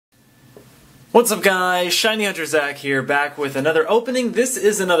What's up guys, shinyhunterzach here, back with another opening. This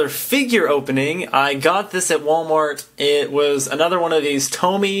is another figure opening. I got this at Walmart. It was another one of these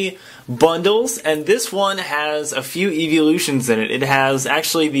TOMY bundles, and this one has a few Eeveelutions in it. It has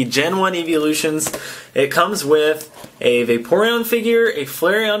actually the Gen 1 Eeveelutions. It comes with a Vaporeon figure, a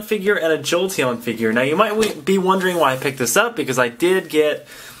Flareon figure, and a Jolteon figure. Now you might be wondering why I picked this up, because I did get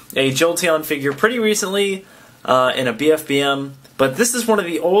a Jolteon figure pretty recently in a BFBM. But this is one of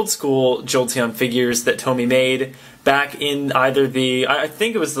the old school Jolteon figures that TOMY made back in either I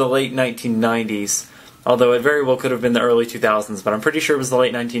think it was the late 1990s, although it very well could have been the early 2000s, but I'm pretty sure it was the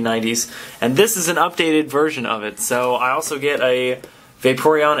late 1990s. And this is an updated version of it. So I also get a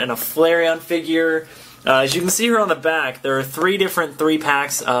Vaporeon and a Flareon figure. As you can see here on the back, there are three different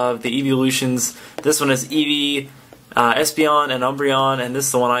 3-packs of the Eeveelutions. This one is Eevee, Espeon, and Umbreon, and this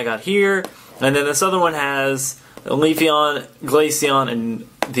is the one I got here. And then this other one has Leafeon, Glaceon, and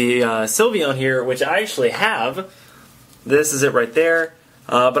the Sylveon here, which I actually have. This is it right there.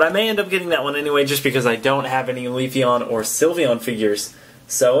 But I may end up getting that one anyway, just because I don't have any Leafeon or Sylveon figures.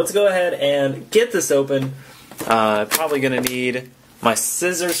 So let's go ahead and get this open. Probably going to need my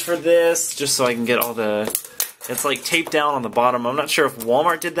scissors for this, just so I can get all the... It's like taped down on the bottom. I'm not sure if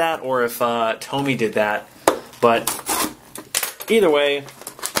Walmart did that or if TOMY did that. But either way,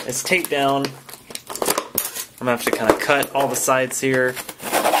 it's taped down. I'm going to have to kind of cut all the sides here.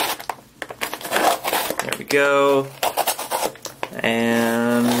 There we go.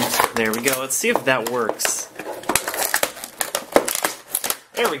 And there we go. Let's see if that works.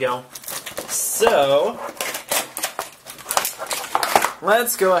 There we go. So,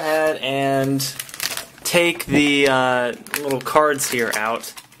 let's go ahead and take the little cards here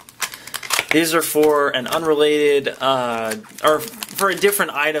out. These are for an unrelated, or for a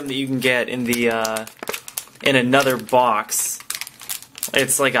different item that you can get in the, in another box.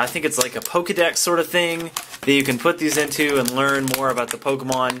 It's like, I think it's like a Pokedex sort of thing that you can put these into and learn more about the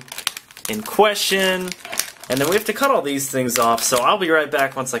Pokemon in question. And then we have to cut all these things off, so I'll be right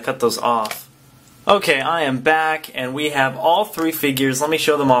back once I cut those off. Okay, I am back, and we have all three figures. Let me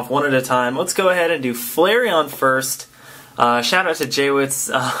show them off one at a time. Let's go ahead and do Flareon first. Shout out to Jaywitz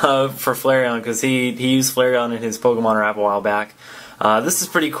for Flareon, because he used Flareon in his Pokemon Rap a while back. This is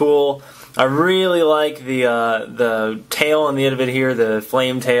pretty cool. I really like the tail on the end of it here, the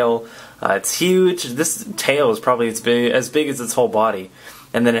flame tail. It's huge. This tail is probably as big as its whole body.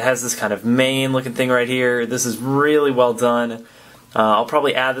 And then it has this kind of mane looking thing right here. This is really well done. I'll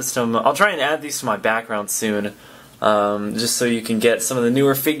probably add this to I'll try and add these to my background soon, just so you can get some of the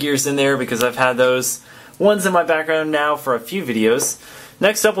newer figures in there, because I've had those ones in my background now for a few videos.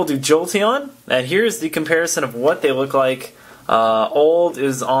 Next up we'll do Jolteon, and here's the comparison of what they look like. Old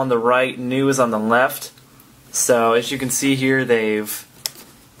is on the right, new is on the left. So as you can see here, they've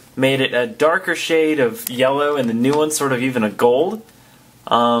made it a darker shade of yellow, and the new one's sort of even a gold.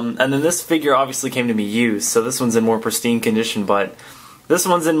 And then this figure obviously came to me used, so this one's in more pristine condition, but this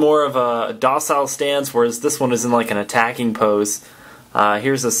one's in more of a docile stance, whereas this one is in like an attacking pose.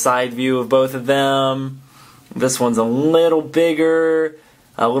 Here's a side view of both of them. This one's a little bigger.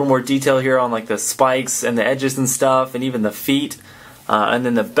 A little more detail here on like the spikes and the edges and stuff, and even the feet. And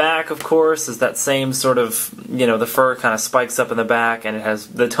then the back, of course, is that same sort of, you know, the fur kind of spikes up in the back, and it has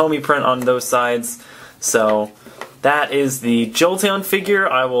the TOMY print on those sides. So that is the Jolteon figure.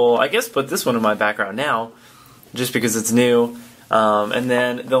 I will, I guess, put this one in my background now, just because it's new. And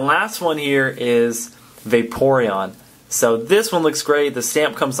then the last one here is Vaporeon. So this one looks great. The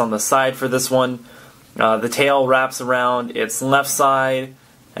stamp comes on the side for this one. The tail wraps around its left side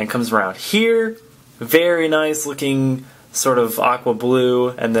and comes around here. Very nice looking sort of aqua blue,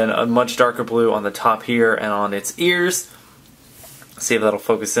 and then a much darker blue on the top here and on its ears. See if that'll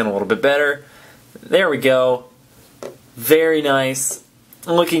focus in a little bit better. There we go. Very nice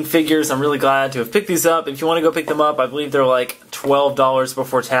looking figures. I'm really glad to have picked these up. If you want to go pick them up, I believe they're like $12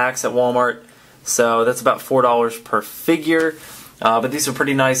 before tax at Walmart. So that's about $4 per figure. But these are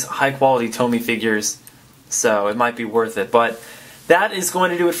pretty nice, high-quality TOMY figures, so it might be worth it. But that is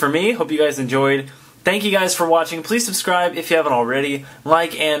going to do it for me. Hope you guys enjoyed. Thank you guys for watching. Please subscribe if you haven't already.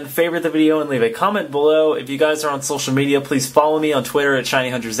 Like and favorite the video, and leave a comment below. If you guys are on social media, please follow me on Twitter at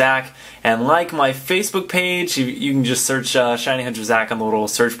shinyhunterzach, and like my Facebook page. You can just search shinyhunterzach on the little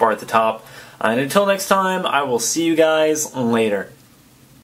search bar at the top. And until next time, I will see you guys later.